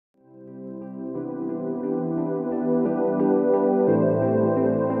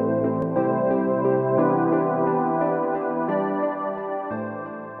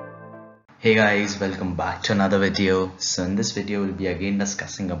Hey guys, welcome back to another video. So in this video we'll be again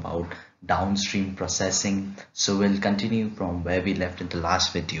discussing about downstream processing. So we'll continue from where we left in the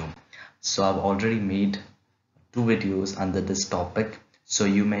last video. So I've already made two videos under this topic, so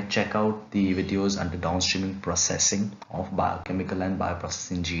you may check out the videos under downstream processing of biochemical and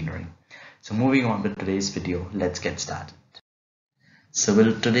bioprocess engineering. So moving on with today's video, let's get started. So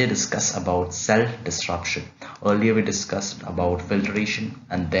we'll today discuss about cell disruption. Earlier we discussed about filtration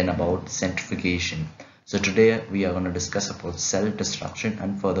and then about centrifugation. So today we are going to discuss about cell disruption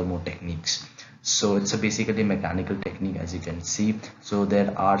and furthermore techniques. So it's a basically mechanical technique, as you can see. So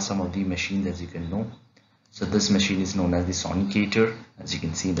there are some of the machines, as you can know. So this machine is known as the Sonicator, as you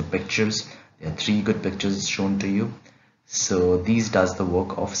can see in the pictures. There are three good pictures shown to you. So these does the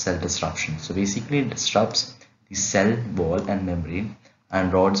work of cell disruption. So basically it disrupts the cell wall and membrane,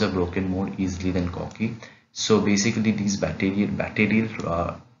 and rods are broken more easily than corky. So basically these bacterial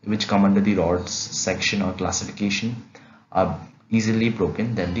which come under the rods section or classification are easily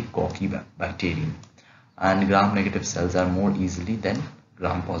broken than the corky bacterium, and gram negative cells are more easily than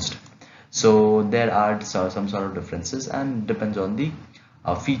gram positive. So there are some sort of differences, and depends on the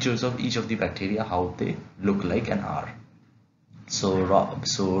features of each of the bacteria, how they look like and are. So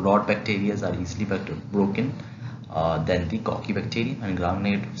rod bacteria are easily broken than the corky bacterium, and gram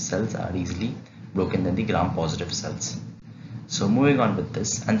negative cells are easily broken than the gram positive cells. So moving on with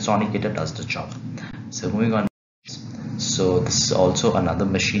this, and Sonicator does the job. So moving on, so this is also another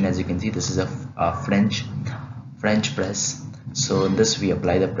machine. As you can see, this is a French press. So in this we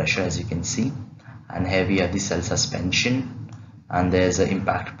apply the pressure, as you can see, and here we have the cell suspension, and there's an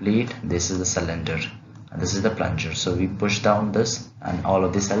impact plate. This is the cylinder, and this is the plunger. So we push down this and all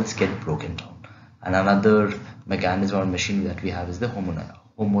of the cells get broken down. And another mechanism or machine that we have is the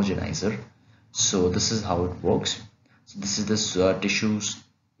homogenizer. So this is how it works. So this is this tissues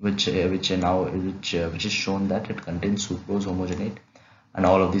which is shown that it contains sucrose homogenate and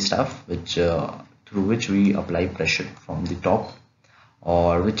all of the stuff which through which we apply pressure from the top,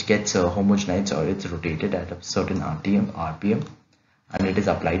 or which gets homogenized, or it's rotated at a certain RPM, and it is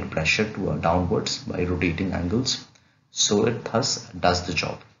applied pressure to downwards by rotating angles. So it thus does the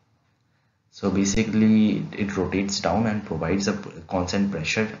job. So basically it rotates down and provides a constant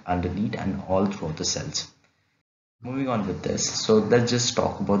pressure underneath and all throughout the cells. Moving on with this, so let's just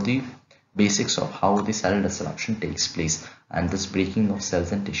talk about the basics of how the cell disruption takes place and this breaking of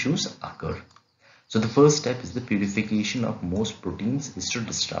cells and tissues occur. So the first step is the purification of most proteins is to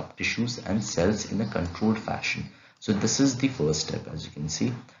disrupt tissues and cells in a controlled fashion. So this is the first step, as you can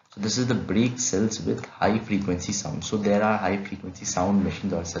see. So this is the break cells with high frequency sound. So there are high frequency sound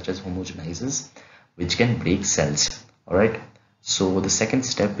machines or such as homogenizers which can break cells. Alright. So the second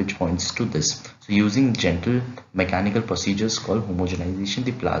step which points to this. So using gentle mechanical procedures called homogenization,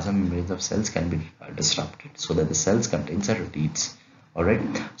 the plasma membranes of cells can be disrupted so that the cells contains a retreats. Alright.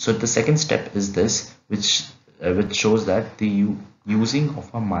 So the second step is this, which shows that the using of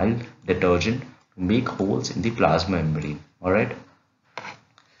a mild detergent to make holes in the plasma membrane. Alright.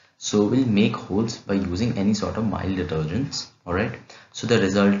 So we'll make holes by using any sort of mild detergents. Alright. So the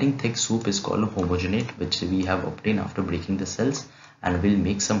resulting thick soup is called a homogenate, which we have obtained after breaking the cells, and we'll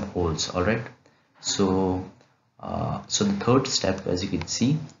make some holes. Alright. So the third step, as you can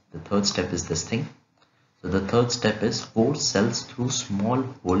see, the third step is this thing. So the third step is force cells through small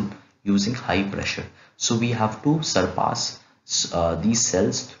hole using high pressure. So we have to surpass these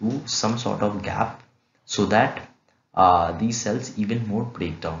cells through some sort of gap, so that these cells even more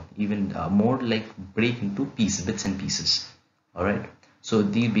break down, even more like break into bits and pieces. Alright. So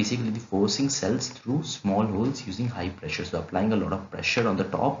basically the forcing cells through small holes using high pressure. So applying a lot of pressure on the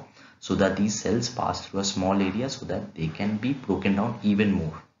top so that these cells pass through a small area so that they can be broken down even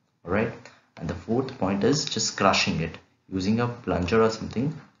more. Alright. And the fourth point is just crushing it using a plunger or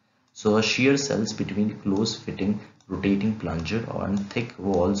something. So a shear cells between the close fitting rotating plunger on thick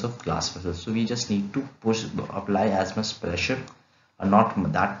walls of glass vessels. So we just need to apply as much pressure, not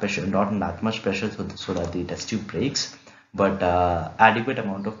that much pressure so that the test tube breaks, but adequate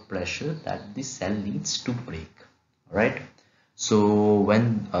amount of pressure that the cell needs to break. Right. So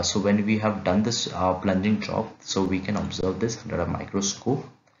when we have done this plunging job, so we can observe this under a microscope.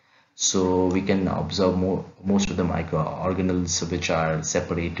 So we can observe most of the microorganelles which are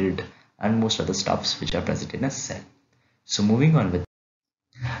separated and most of the stuffs which are present in a cell. So moving on with,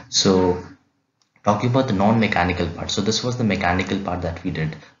 so talking about the non-mechanical part. So this was the mechanical part that we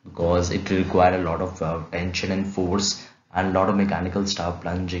did because it required a lot of tension and force and a lot of mechanical stuff,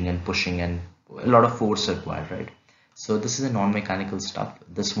 plunging and pushing, and a lot of force required, right? So this is a non-mechanical stuff.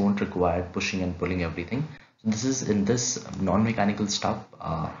 This won't require pushing and pulling everything. So this is in this non-mechanical stuff,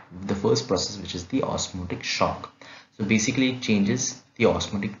 the first process, which is the osmotic shock. So basically it changes the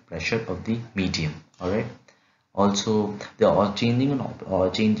osmotic pressure of the medium. All right. Also, the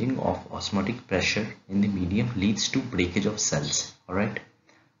changing of osmotic pressure in the medium leads to breakage of cells. All right.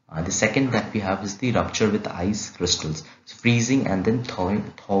 The second that we have is the rupture with ice crystals, so freezing and then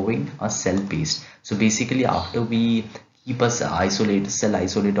thawing a cell paste. So basically, after we keep us cell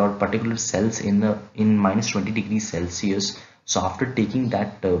isolate or particular cells in minus 20 degrees Celsius. So after taking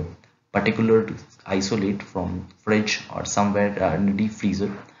that particular isolate from fridge or somewhere in a deep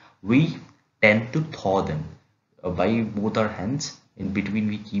freezer, we tend to thaw them by both our hands. In between,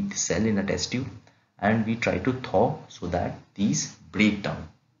 we keep the cell in a test tube and we try to thaw so that these break down.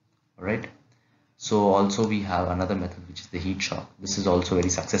 Right. So also we have another method, which is the heat shock. This is also a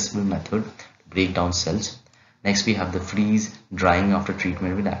very successful method to break down cells. Next we have the freeze drying after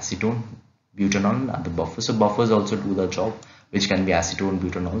treatment with acetone, butanol and the buffer. So buffers also do the job, which can be acetone,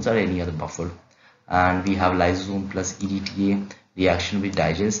 butanols or any other buffer. And we have lysosome plus EDTA reaction which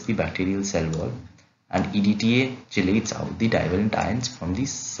digests the bacterial cell wall, and EDTA chelates out the divalent ions from the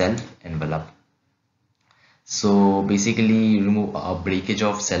cell envelope. So basically remove breakage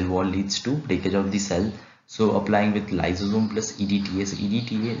of cell wall leads to breakage of the cell. So applying with lysosome plus EDTA. So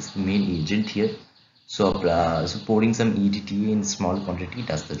EDTA is the main agent here. So pouring some EDTA in small quantity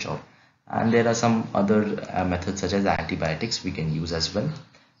does the job. And there are some other methods such as antibiotics we can use as well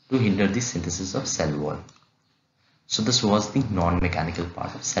to hinder the synthesis of cell wall. So this was the non-mechanical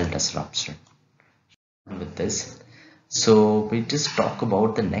part of cell disruption. With this, so we just talk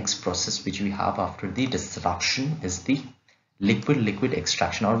about the next process which we have after the disruption is the liquid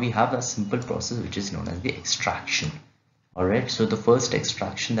extraction, or we have a simple process which is known as the extraction. All right, so the first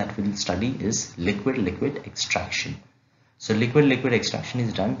extraction that we'll study is liquid extraction. So liquid extraction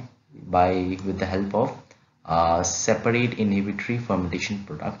is done with the help of separate inhibitory fermentation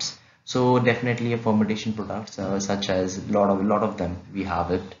products. So definitely a fermentation products such as lot of them we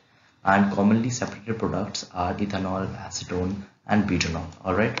have it. And commonly separated products are ethanol, acetone and butanol.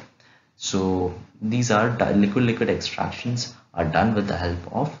 All right, so these are liquid extractions are done with the help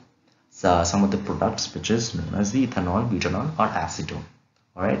of some of the products which is known as the ethanol, butanol or acetone.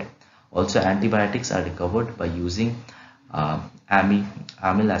 All right, also antibiotics are recovered by using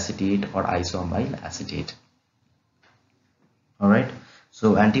amyl acetate or isoamyl acetate. All right,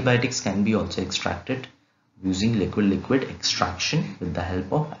 so antibiotics can be also extracted using liquid extraction with the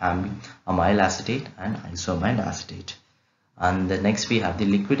help of amyl acetate and isoamyl acetate. And the next we have the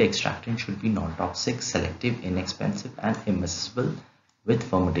liquid extraction should be non-toxic, selective, inexpensive and immiscible with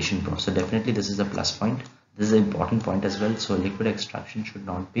fermentation process. So definitely this is a plus point. This is an important point as well. So liquid extraction should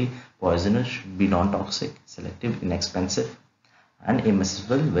not be poisonous, should be non-toxic, selective, inexpensive and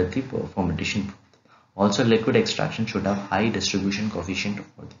immiscible with the fermentation. Also liquid extraction should have high distribution coefficient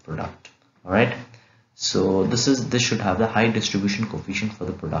for the product. All right. So this should have the high distribution coefficient for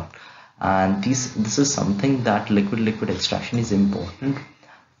the product, and this is something that liquid extraction is important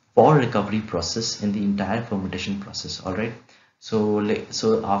for recovery process in the entire fermentation process. All right,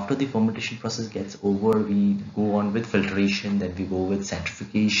 so after the fermentation process gets over, we go on with filtration, then we go with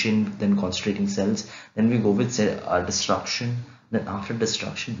centrifugation, then concentrating cells, then we go with destruction. Then after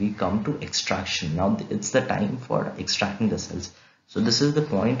destruction we come to extraction. Now it's the time for extracting the cells. So this is the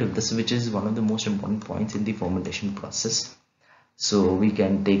point of this, which is one of the most important points in the fermentation process. So we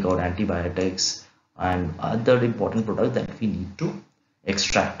can take out antibiotics and other important products that we need to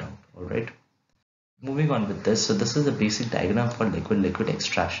extract out. All right, moving on with this. So this is the basic diagram for liquid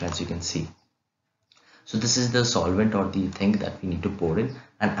extraction, as you can see. So this is the solvent or the thing that we need to pour in,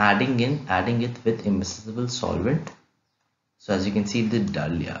 and adding it with immiscible solvent. So as you can see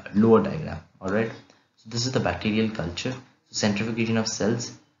the lower diagram. All right, so this is the bacterial culture. Centrifugation of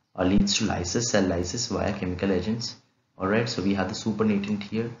cells leads to lysis, cell lysis via chemical agents. All right, so we have the supernatant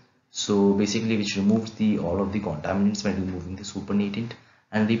here. So basically which removes all of the contaminants by removing the supernatant,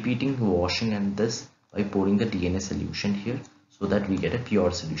 and repeating washing and this by pouring the DNA solution here so that we get a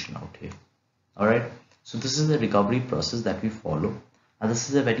pure solution out here. All right, so this is the recovery process that we follow, and this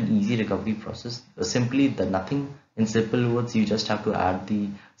is a very easy recovery process. Simply nothing, in simple words, you just have to add the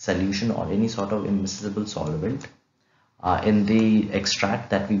solution or any sort of immiscible solvent in the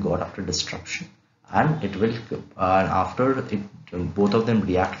extract that we got after disruption, and it will after it both of them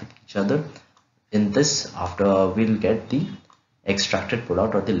react with each other. In this, after we'll get the extracted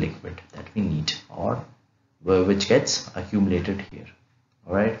product or the liquid that we need, or which gets accumulated here.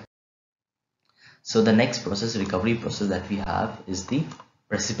 All right, so the next process, recovery process that we have is the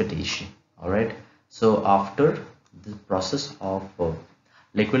precipitation. All right, so after the process of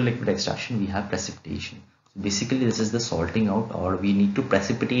liquid extraction we have precipitation. So basically this is the salting out, or we need to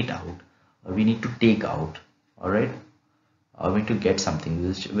precipitate out, or we need to take out, all right, or we need to get something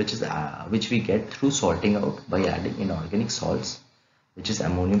which we get through salting out by adding inorganic salts, which is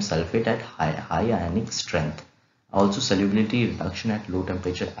ammonium sulfate at high ionic strength. Also solubility reduction at low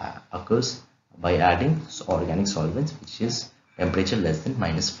temperature occurs by adding organic solvents, which is temperature less than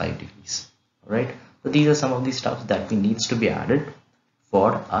 -5 degrees. Alright, so these are some of the stuff that we needs to be added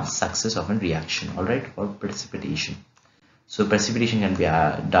for a success of a reaction. Alright, for precipitation. So precipitation can be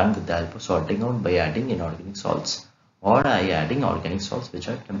done with the help of salting out by adding inorganic salts, or by adding organic salts which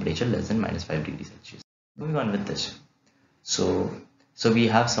are temperature less than -5 degrees Celsius. Moving on with this. So we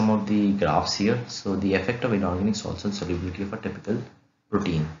have some of the graphs here. So the effect of inorganic salts on solubility of a typical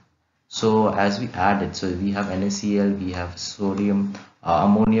protein. So as we add it, so we have NaCl, we have sodium,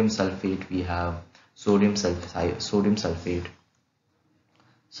 ammonium sulfate, we have sodium sulfate.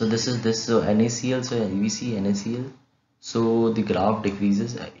 So this is this. So NaCl, so we see NaCl. So the graph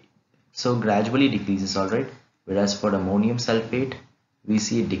decreases, so gradually decreases, all right. Whereas for ammonium sulfate, we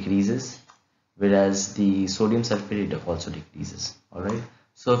see it decreases, whereas the sodium sulfate it also decreases, all right.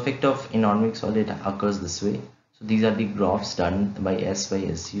 So effect of inorganic salt, it occurs this way. So these are the graphs done by S by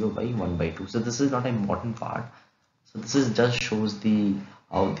S0 by 1/2. So this is not an important part. So this is just shows the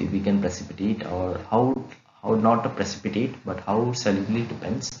how we can precipitate, or how not to precipitate, but how solubility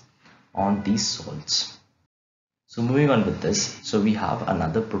depends on these salts. So moving on with this, so we have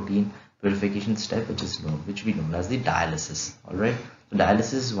another protein purification step which we know as the dialysis. All right, so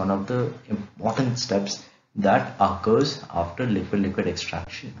dialysis is one of the important steps that occurs after liquid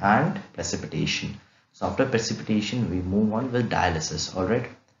extraction and precipitation. So after precipitation we move on with dialysis. All right,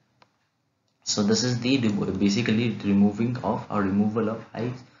 so this is the basically removal of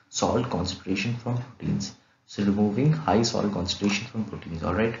high salt concentration from proteins. So removing high salt concentration from proteins.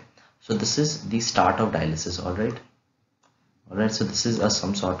 All right, so this is the start of dialysis. All right, so this is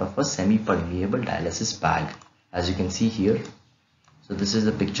some sort of a semi-permeable dialysis bag, as you can see here. So this is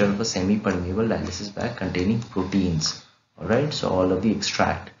a picture of a semi-permeable dialysis bag containing proteins. All right, so all of the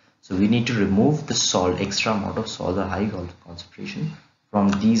extract. So we need to remove the salt, extra amount of salt or high concentration from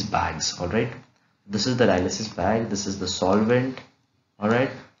these bags. All right, this is the dialysis bag, this is the solvent, all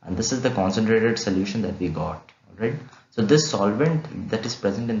right, and this is the concentrated solution that we got. All right, so this solvent that is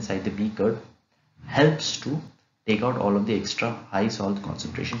present inside the beaker helps to take out all of the extra high salt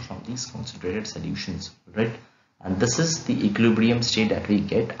concentration from these concentrated solutions, right? And this is the equilibrium state that we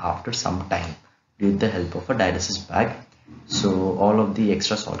get after some time with the help of a dialysis bag. So all of the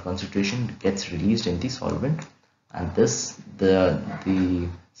extra salt concentration gets released in the solvent, and the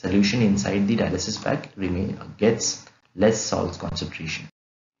solution inside the dialysis bag gets less salt concentration.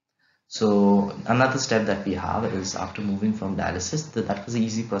 So another step that we have is after moving from dialysis, that was the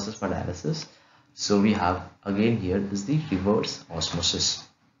easy process for dialysis. So we have again here is the reverse osmosis.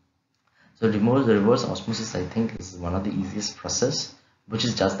 So the reverse osmosis, I think, is one of the easiest process, which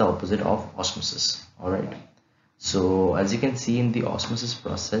is just the opposite of osmosis. All right, so as you can see in the osmosis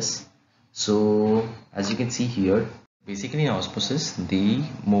process, so as you can see here, basically in osmosis the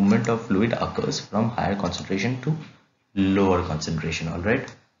movement of fluid occurs from higher concentration to lower concentration. All right,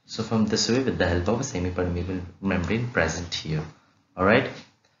 so from this way with the help of a semi-permeable membrane present here. All right,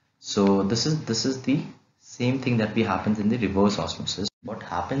 so this is the same thing that happens in the reverse osmosis. What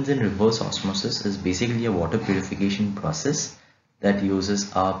happens in reverse osmosis is basically a water purification process that uses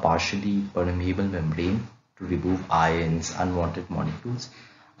a partially permeable membrane to remove ions, unwanted molecules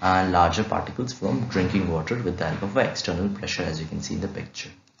and larger particles from drinking water with the help of external pressure, as you can see in the picture.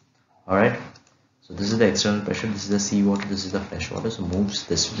 All right, so this is the external pressure, this is the seawater, this is the fresh water, so moves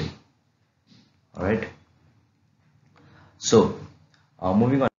this way. All right, so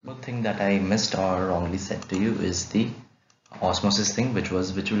moving on, one thing that I missed or wrongly said to you is the osmosis thing, which will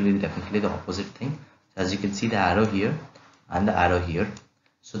be definitely the opposite thing. So as you can see the arrow here and the arrow here,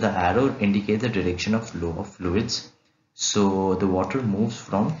 so the arrow indicates the direction of flow of fluids. So the water moves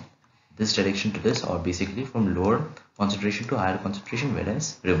from this direction to this, or basically from lower concentration to higher concentration,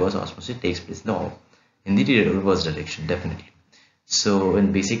 whereas reverse osmosis takes place in the reverse direction, definitely. So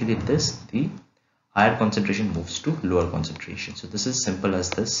in basically this, the higher concentration moves to lower concentration. So this is simple as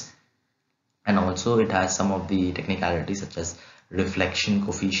this, and also it has some of the technicalities such as reflection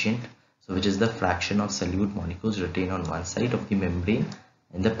coefficient, so which is the fraction of solute molecules retained on one side of the membrane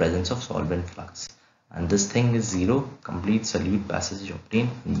in the presence of solvent flux, and this thing is 0, complete solute passage obtained.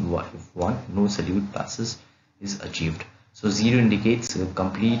 If 1, no solute passage is achieved. So 0 indicates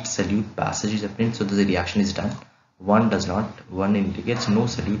complete solute passage is obtained, so the reaction is done. 1 does not, 1 indicates no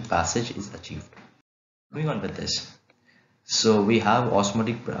solute passage is achieved. Moving on with this, so we have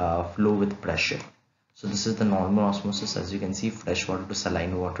osmotic flow with pressure. So this is the normal osmosis, as you can see, fresh water to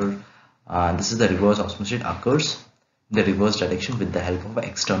saline water. This is the reverse osmosis. It occurs in the reverse direction with the help of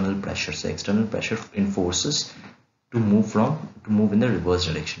external pressure. So external pressure enforces to move in the reverse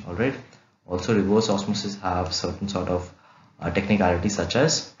direction. All right. Also, reverse osmosis have certain sort of technicalities such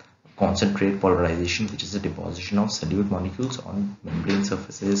as concentrate polarization, which is the deposition of solute molecules on membrane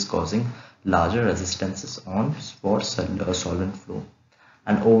surfaces, causing larger resistances for solvent flow,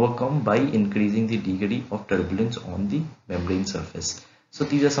 and overcome by increasing the degree of turbulence on the membrane surface. So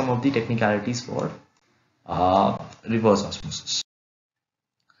these are some of the technicalities for reverse osmosis.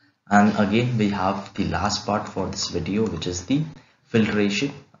 And again, we have the last part for this video, which is the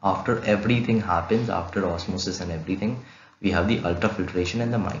filtration. After everything happens, after osmosis and everything, we have the ultrafiltration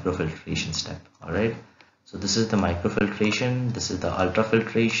and the microfiltration step. All right. So this is the microfiltration, this is the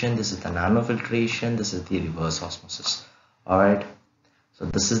ultrafiltration, this is the nanofiltration, this is the reverse osmosis. All right. So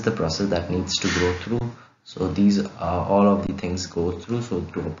this is the process that needs to go through. So these are all of the things go through, so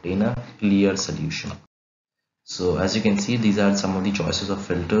to obtain a clear solution. So as you can see, these are some of the choices of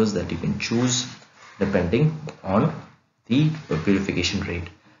filters that you can choose depending on the purification rate.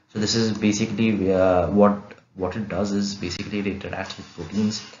 So this is basically what it does is basically it interacts with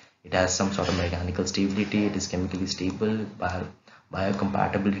proteins. It has some sort of mechanical stability. It is chemically stable.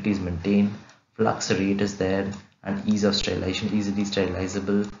 Biocompatibility is maintained. Flux rate is there, and ease of sterilization, easily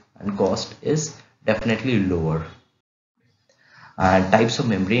sterilizable, and cost is definitely lower. And types of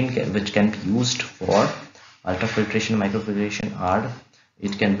membrane which can be used for ultrafiltration and microfiltration are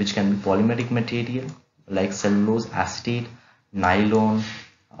which can be polymeric material like cellulose acetate, nylon,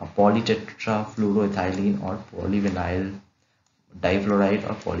 polytetrafluoroethylene, or polyvinyl difluoride,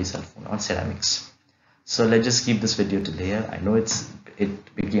 or polysulfone, or ceramics. So let's just keep this video till here. I know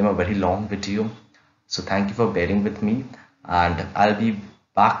it became a very long video, so thank you for bearing with me, and I'll be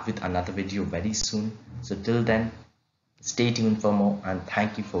back with another video very soon. So till then, stay tuned for more, and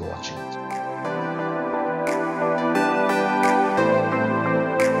thank you for watching.